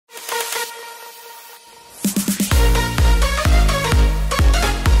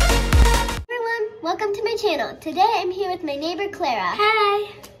channel. Today I'm here with my neighbor Clara.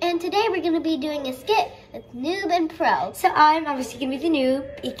 Hi! And today we're going to be doing a skit with Noob and Pro. So I'm obviously going to be the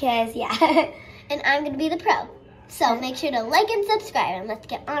noob because, yeah. And I'm going to be the pro. So make sure to like and subscribe and let's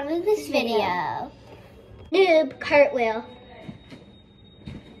get on with this video. Noob, cartwheel.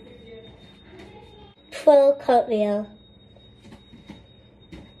 Full cartwheel.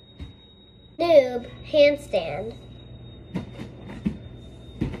 Noob, handstand.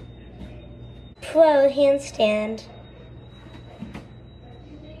 Pro handstand.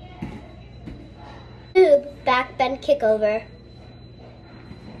 Noob, back bend kickover.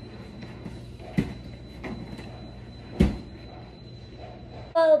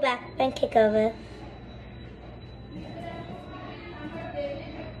 Pro back bend kickover.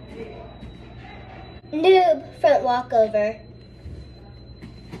 Noob, front walkover.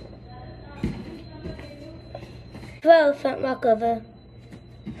 Pro front walkover.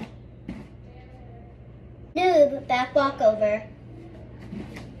 Noob, back walkover.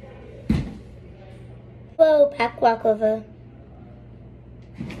 Pro back walkover.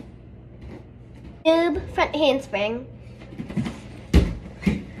 Noob, front handspring.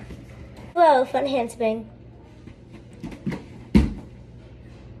 Pro front handspring.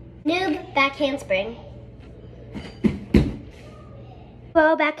 Noob, back handspring.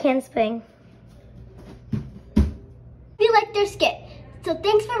 Pro back handspring. We liked their skit, so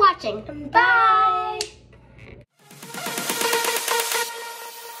thanks for watching. Bye!